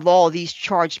of all these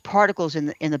charged particles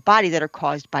in the body that are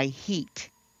caused by heat.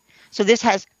 So this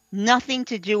has nothing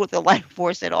to do with the life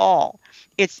force at all.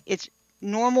 It's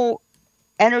normal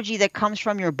energy that comes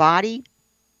from your body,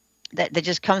 that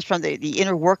just comes from the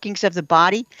inner workings of the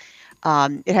body.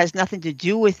 It has nothing to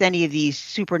do with any of these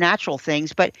supernatural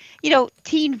things. But,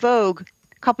 Teen Vogue,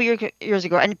 a couple years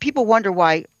ago, and people wonder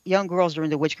why young girls are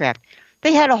into witchcraft.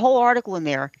 They had a whole article in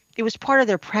there. It was part of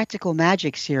their Practical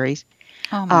Magic series.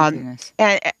 Oh, my goodness.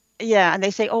 And they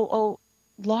say,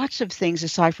 lots of things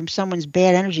aside from someone's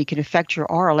bad energy can affect your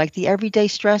aura, like the everyday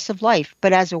stress of life.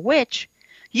 But as a witch,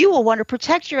 you will want to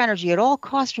protect your energy at all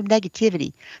costs from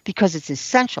negativity, because it's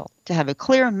essential to have a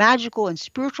clear, magical, and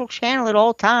spiritual channel at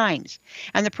all times.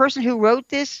 And the person who wrote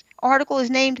this article is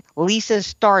named Lisa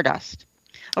Stardust.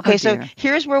 Okay, so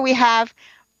here's where we have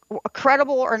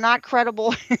credible or not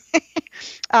credible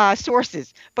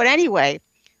sources. But anyway,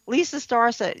 Lisa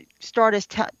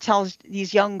Stardust tells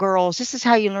these young girls, this is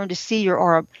how you learn to see your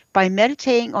aura, by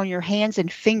meditating on your hands and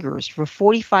fingers for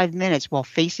 45 minutes while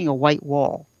facing a white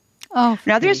wall. Oh,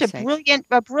 now there's a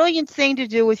brilliant thing to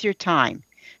do with your time.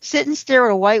 Sit and stare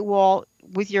at a white wall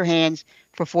with your hands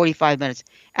for 45 minutes.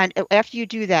 And after you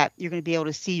do that, you're going to be able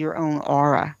to see your own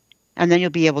aura. And then you'll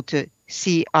be able to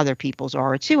see other people's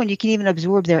aura too. And you can even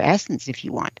absorb their essence if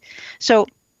you want. So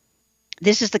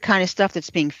this is the kind of stuff that's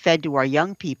being fed to our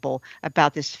young people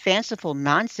about this fanciful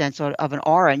nonsense of an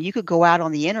aura. And you could go out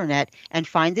on the internet and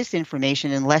find this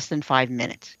information in less than 5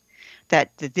 minutes. That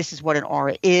this is what an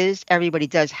aura is. Everybody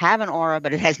does have an aura,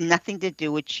 but it has nothing to do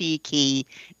with chi, ki,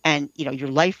 and your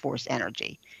life force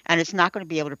energy. And it's not going to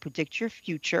be able to predict your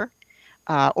future,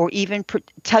 or even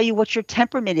tell you what your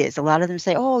temperament is. A lot of them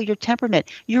say, "Oh, your temperament.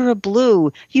 You're a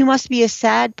blue. You must be a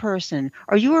sad person.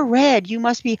 Or you're a red. You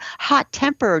must be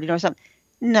hot-tempered." Something.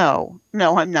 No,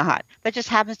 I'm not. That just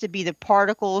happens to be the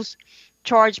particles,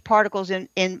 charged particles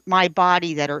in my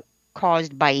body that are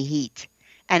caused by heat,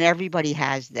 and everybody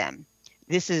has them.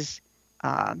 This is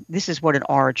what an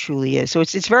aura truly is. So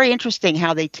it's very interesting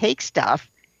how they take stuff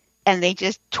and they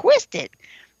just twist it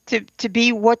to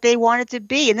be what they want it to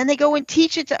be, and then they go and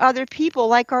teach it to other people,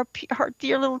 like our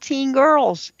dear little teen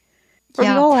girls.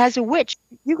 Yeah. As a witch,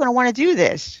 you're going to want to do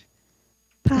this.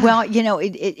 Well,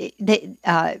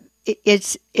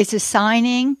 it's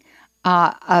assigning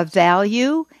a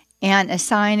value and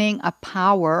assigning a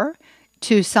power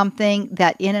to something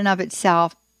that in and of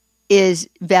itself is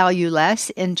valueless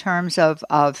in terms of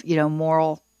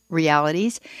moral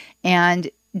realities, and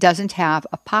doesn't have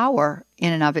a power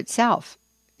in and of itself,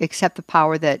 except the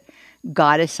power that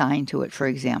God assigned to it, for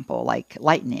example, like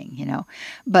lightning,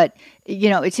 But,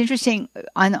 it's interesting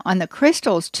on the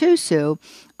crystals too, Sue.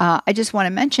 I just want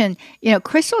to mention,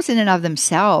 crystals in and of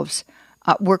themselves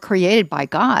were created by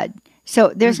God.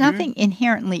 So there's nothing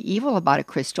inherently evil about a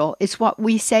crystal. It's what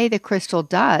we say the crystal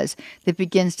does that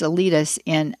begins to lead us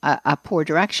in a poor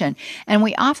direction. And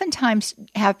we oftentimes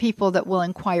have people that will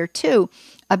inquire too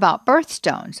about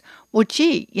birthstones. Well,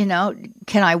 gee,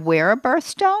 can I wear a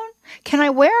birthstone? Can I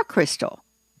wear a crystal?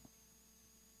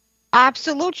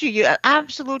 Absolutely.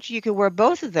 You can wear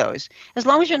both of those, as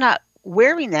long as you're not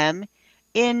wearing them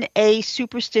in a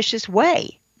superstitious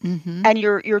way. Mm-hmm. And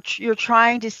you're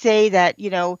trying to say that,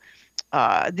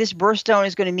 this birthstone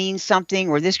is going to mean something,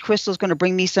 or this crystal is going to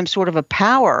bring me some sort of a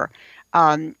power.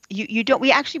 You don't. We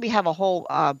have a whole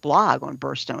blog on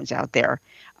birthstones out there.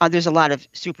 There's a lot of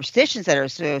superstitions that are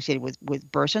associated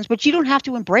with birthstones, but you don't have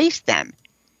to embrace them.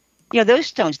 Those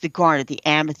stones, the garnet, the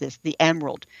amethyst, the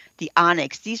emerald, the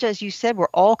onyx, these, as you said, were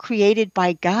all created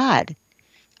by God.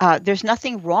 There's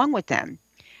nothing wrong with them.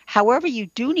 However, you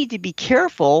do need to be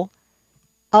careful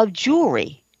of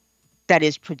jewelry that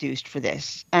is produced for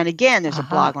this. And again, there's a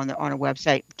blog on our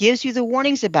website, gives you the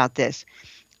warnings about this.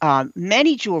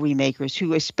 Many jewelry makers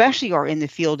who especially are in the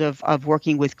field of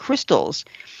working with crystals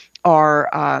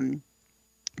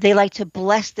they like to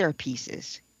bless their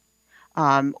pieces.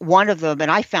 One of them,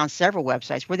 and I found several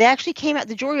websites where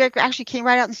the jewelry maker actually came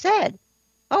right out and said,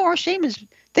 "Oh, our shamans,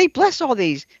 they bless all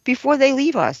these before they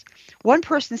leave us." One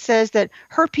person says that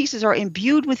her pieces are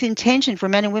imbued with intention for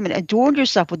men and women. Adorn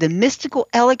yourself with the mystical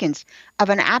elegance of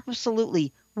an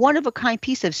absolutely one-of-a-kind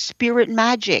piece of spirit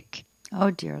magic.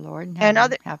 Oh, dear Lord.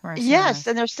 Have mercy. Yes,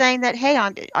 and they're saying that, hey,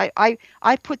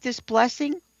 I put this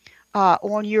blessing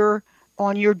on your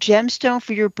gemstone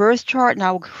for your birth chart, and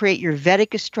I will create your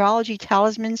Vedic astrology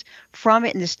talismans from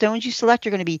it. And the stones you select are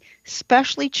going to be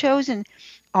specially chosen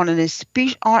on an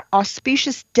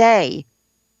auspicious day,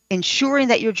 ensuring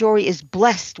that your jewelry is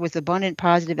blessed with abundant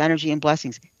positive energy and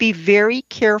blessings. Be very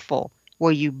careful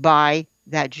where you buy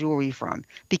that jewelry from,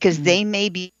 because they may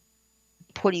be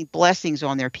putting blessings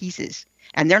on their pieces,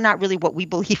 and they're not really what we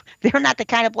believe. They're not the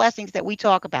kind of blessings that we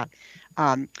talk about.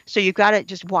 So you've got to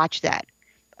just watch that.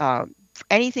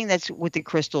 Anything that's with the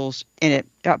crystals in it,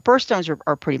 birthstones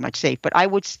are pretty much safe, but I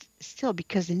would still,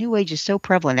 because the New Age is so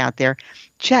prevalent out there,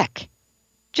 check.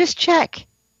 Just check.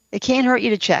 It can't hurt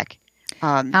you to check.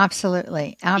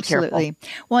 Absolutely.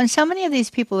 Well, and so many of these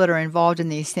people that are involved in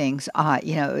these things,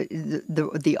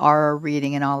 the aura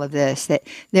reading and all of this, that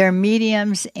they're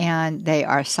mediums and they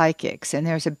are psychics, and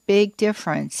there's a big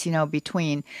difference,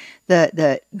 between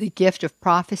the gift of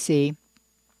prophecy,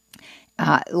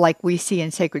 like we see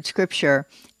in sacred scripture,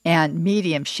 and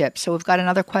mediumship. So we've got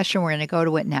another question. We're going to go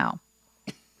to it now.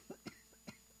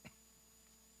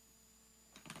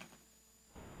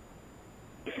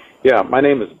 Yeah, my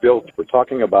name is Bill. We're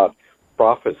talking about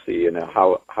prophecy and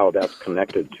how that's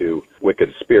connected to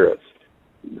wicked spirits.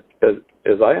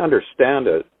 As I understand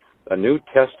it, a New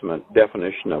Testament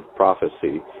definition of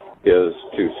prophecy is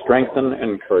to strengthen,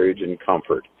 encourage, and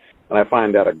comfort. And I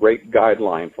find that a great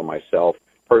guideline for myself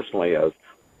personally, as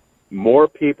more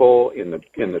people in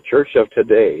the church of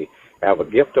today have a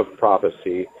gift of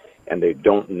prophecy, and they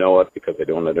don't know it because they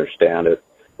don't understand it,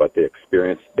 but they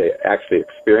actually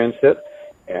experience it,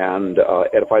 and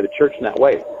edify the church in that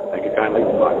way. Thank you kindly.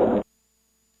 Bye.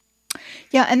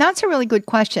 Yeah, and that's a really good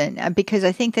question, because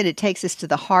I think that it takes us to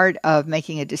the heart of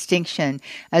making a distinction,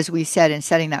 as we said in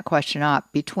setting that question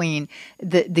up, between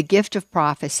the gift of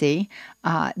prophecy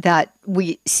that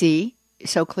we see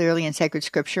so clearly in sacred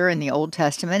scripture in the Old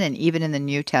Testament and even in the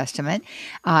New Testament,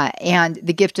 and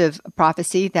the gift of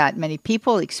prophecy that many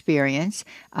people experience,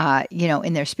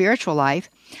 in their spiritual life,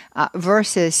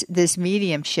 versus this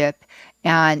mediumship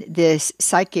and this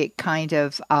psychic kind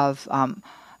of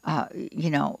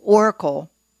oracle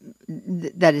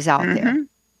that is out there.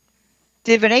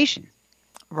 Divination.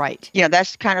 Right. Yeah,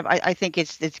 that's kind of, I think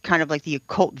it's kind of like the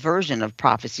occult version of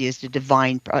prophecy, is to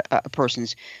divine a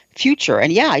person's future.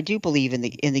 And yeah, I do believe in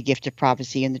the gift of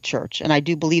prophecy in the church. And I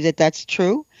do believe that that's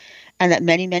true, and that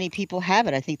many, many people have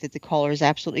it. I think that the caller is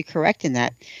absolutely correct in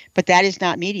that. But that is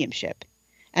not mediumship.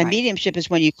 And mediumship is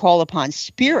when you call upon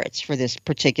spirits for this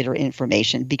particular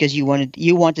information, because you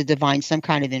want to divine some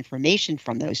kind of information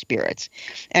from those spirits.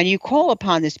 And you call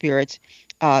upon the spirits,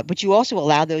 but you also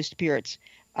allow those spirits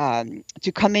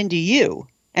to come into you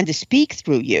and to speak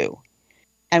through you.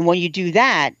 And when you do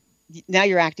that, now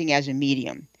you're acting as a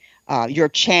medium. You're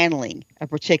channeling a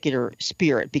particular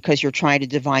spirit because you're trying to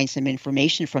divine some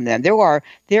information from them. There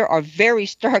are very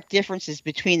stark differences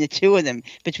between the two of them,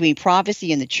 between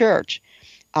prophecy in the church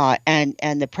and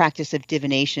the practice of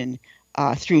divination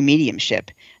through mediumship,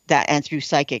 and through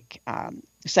psychic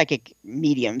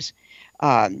mediums.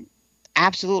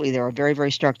 Absolutely, there are very,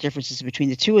 very stark differences between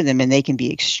the two of them, and they can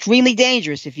be extremely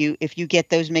dangerous if you get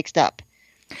those mixed up.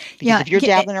 Because if you're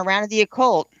dabbling around in the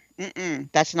occult,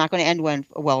 that's not going to end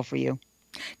well for you.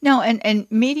 No,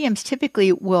 and mediums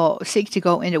typically will seek to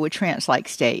go into a trance-like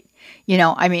state. In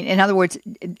other words,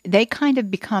 they kind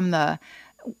of become the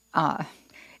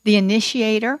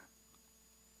initiator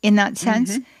in that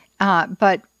sense.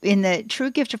 But in the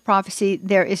true gift of prophecy,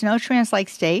 there is no trance-like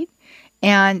state.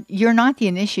 And you're not the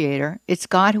initiator. It's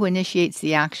God who initiates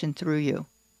the action through you.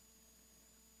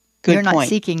 Good you're point. Not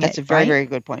seeking That's it. That's a very, right? very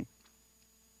good point.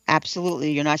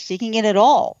 Absolutely. You're not seeking it at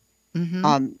all.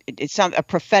 Mm-hmm. It's a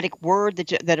prophetic word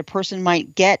that a person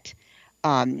might get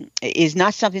is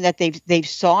not something that they've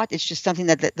sought. It's just something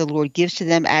that the Lord gives to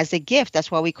them as a gift.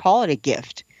 That's why we call it a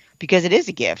gift, because it is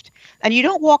a gift. And you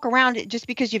don't walk around just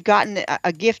because you've gotten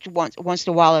a gift once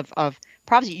in a while of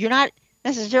prophecy. You're not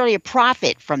necessarily a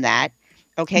prophet from that.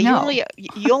 Okay, No.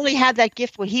 you only have that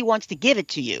gift when He wants to give it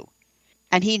to you,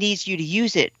 and He needs you to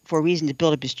use it for a reason to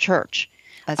build up His church.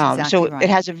 That's exactly so right. it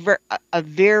has a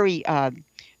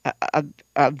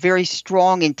very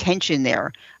strong intention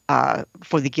there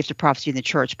for the gift of prophecy in the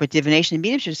church. But divination and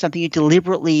mediumship is something you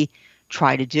deliberately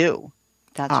try to do.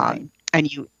 That's right.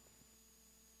 And you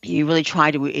really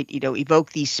try to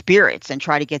evoke these spirits and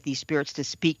try to get these spirits to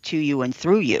speak to you and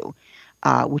through you,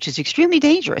 which is extremely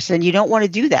dangerous. And you don't want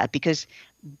to do that, because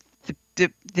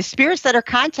the spirits that are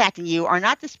contacting you are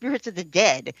not the spirits of the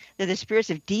dead. They're the spirits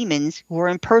of demons who are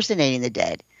impersonating the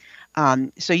dead.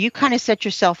 So you kind of set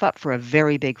yourself up for a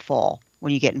very big fall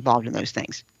when you get involved in those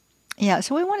things. Yeah,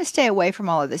 so we want to stay away from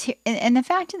all of this. And the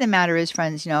fact of the matter is,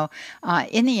 friends,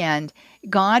 in the end,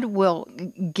 God will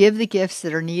give the gifts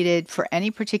that are needed for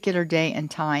any particular day and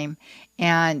time.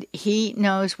 And He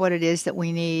knows what it is that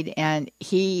we need. And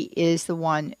He is the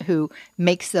one who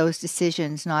makes those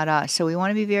decisions, not us. So we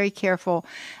want to be very careful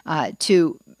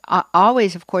to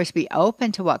always, of course, be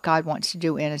open to what God wants to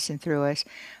do in us and through us,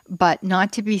 but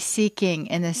not to be seeking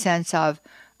in the sense of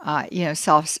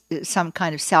some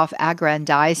kind of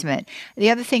self-aggrandizement. The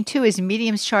other thing too is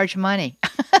mediums charge money.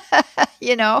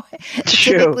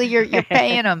 Typically you're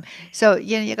paying them. So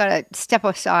you got to step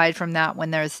aside from that when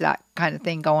there's that kind of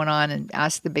thing going on and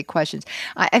ask the big questions.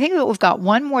 I think that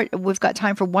we've got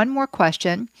time for one more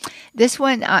question. This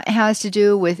one has to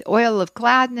do with oil of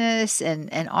gladness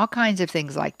and all kinds of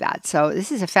things like that. So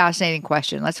this is a fascinating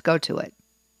question. Let's go to it.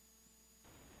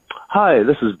 Hi,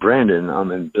 this is Brandon.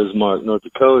 I'm in Bismarck, North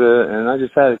Dakota, and I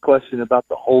just had a question about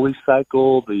the holy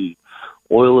cycle, the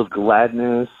oil of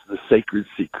gladness, the sacred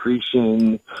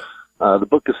secretion, the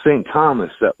book of St.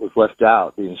 Thomas that was left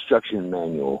out, the instruction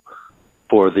manual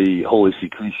for the holy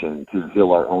secretion to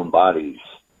heal our own bodies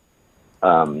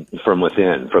from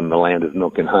within, from the land of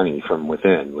milk and honey from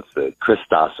within, with the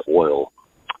Christos oil.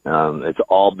 It's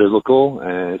all biblical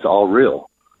and it's all real.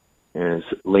 And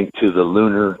it's linked to the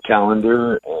lunar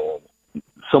calendar and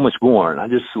so much more. And I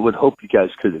just would hope you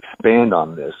guys could expand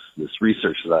on this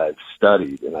research that I've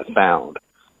studied and I found,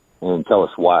 and tell us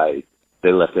why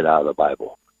they left it out of the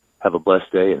Bible. Have a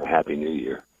blessed day and a Happy New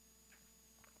Year.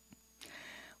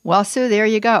 Well, Sue, there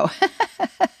you go.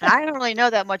 I don't really know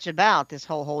that much about this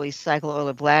whole holy cycle, oil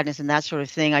of gladness, and that sort of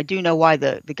thing. I do know why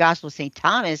the Gospel of St.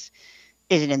 Thomas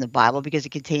isn't in the Bible, because it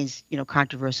contains,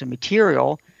 controversial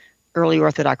material. Early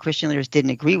Orthodox Christian leaders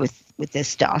didn't agree with this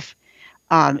stuff.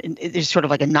 And there's sort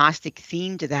of like a Gnostic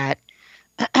theme to that.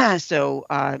 So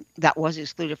that was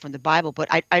excluded from the Bible. But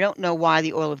I don't know why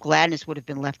the oil of gladness would have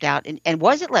been left out. And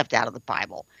was it left out of the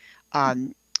Bible?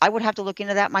 I would have to look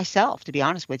into that myself, to be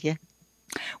honest with you.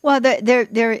 Well,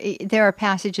 there are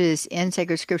passages in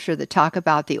sacred scripture that talk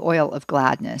about the oil of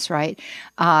gladness, right?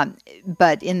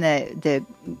 But in the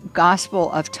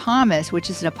Gospel of Thomas, which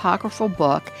is an apocryphal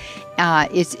book,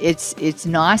 it's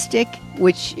Gnostic,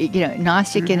 which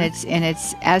Gnostic in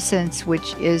its essence,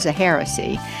 which is a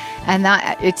heresy, and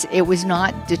that it was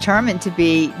not determined to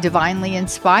be divinely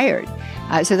inspired.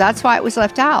 So that's why it was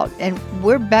left out, and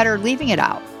we're better leaving it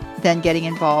out than getting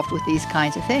involved with these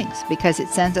kinds of things, because it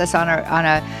sends us on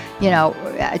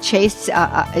a chase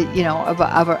of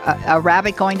a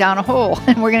rabbit going down a hole,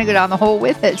 and we're going to go down the hole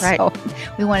with it. Right. So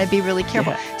we want to be really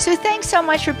careful. Yeah. So thanks so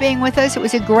much for being with us. It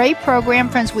was a great program,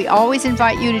 friends. We always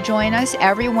invite you to join us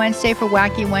every Wednesday for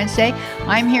Wacky Wednesday.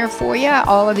 I'm here for you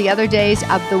all of the other days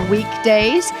of the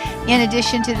weekdays. In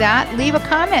addition to that, leave a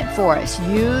comment for us.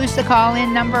 Use the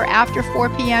call-in number after 4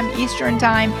 p.m. Eastern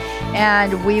Time,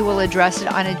 and we will address it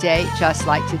on a day just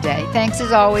like today. Thanks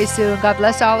as always, Sue. God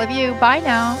bless all of you. Bye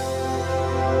now.